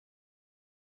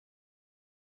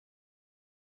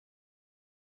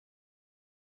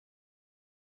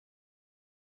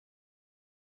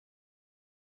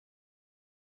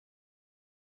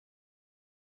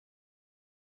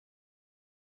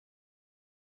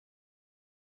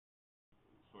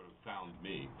found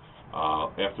me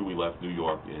after we left New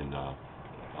York in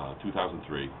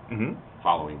 2003,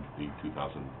 following the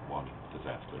 2001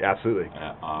 disaster. Absolutely.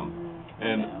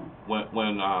 And when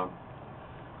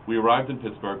we arrived in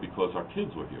Pittsburgh because our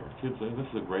kids were here. This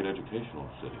is a great educational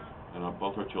city, and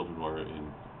both our children were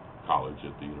in college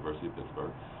at the University of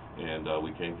Pittsburgh, and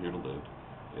we came here to live.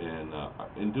 And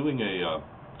in doing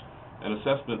an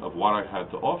assessment of what I had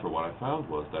to offer, what I found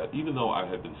was that even though I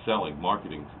had been selling,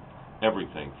 marketing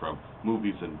everything from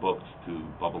movies and books to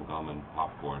bubble gum and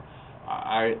popcorn,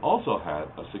 I also had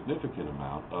a significant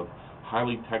amount of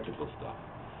highly technical stuff.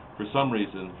 For some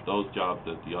reason, those jobs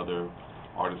that the other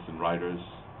artists and writers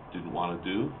didn't want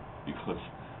to do because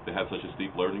they had such a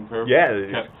steep learning curve,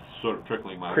 kept sort of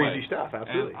trickling my way. Crazy stuff,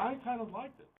 absolutely. And I kind of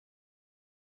liked it.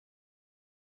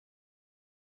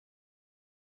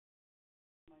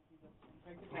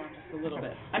 Break it down just a little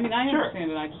bit. I mean, I understand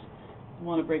it. I just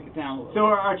want to break it down a little bit. So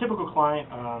our typical client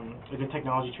is a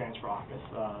technology transfer office.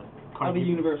 Of a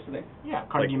university. Yeah,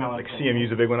 Carnegie Mellon. Like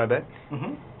CMU's a big one, I bet.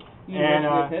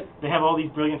 And they have all these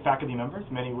brilliant faculty members,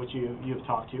 many of which you've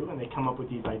talked to, and they come up with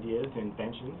these ideas and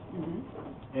inventions.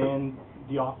 And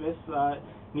the office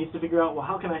needs to figure out, well,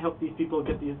 how can I help these people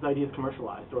get these ideas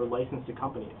commercialized or licensed to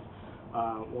companies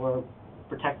or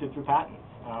protected through patents?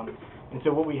 And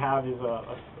so what we have is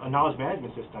a knowledge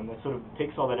management system that sort of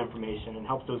takes all that information and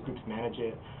helps those groups manage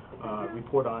it,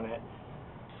 report on it.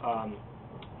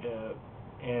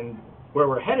 And where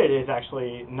we're headed is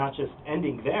actually not just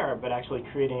ending there, but actually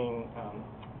creating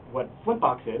what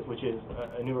Flintbox is, which is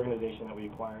a new organization that we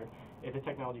acquired. It's a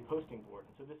technology posting board.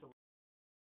 So this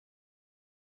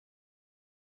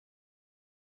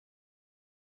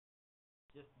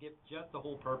Just the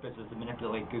whole purpose is to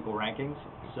manipulate Google rankings.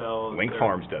 So Link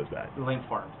Farms does that. Link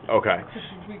Farms. Okay. So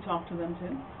should we talk to them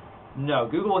too? No,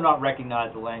 Google will not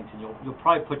recognize the links, and you'll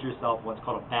probably put yourself in what's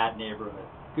called a bad neighborhood.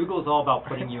 Google is all about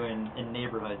putting you in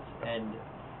neighborhoods, and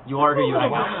you are who you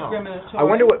hang out with. I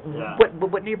wonder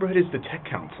what neighborhood is the tech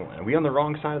council in? Are we on the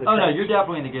wrong side of the no, you're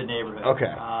definitely in the good neighborhood.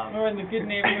 Okay. We're in the good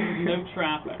neighborhood with no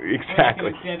traffic.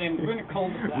 Exactly. We're in a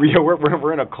cul-de-sac.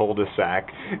 We're in a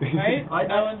cul-de-sac. Right?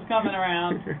 No one's coming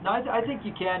around. No, I think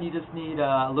you can. You just need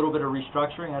a little bit of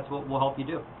restructuring. That's what will help you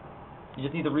do. You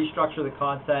just need to restructure the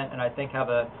content, and I think have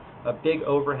a big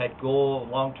overhead goal,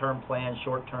 long-term plans,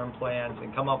 short-term plans,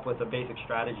 and come up with a basic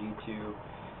strategy to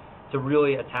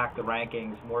really attack the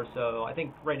rankings more so. I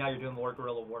think right now you're doing more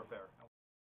guerrilla warfare.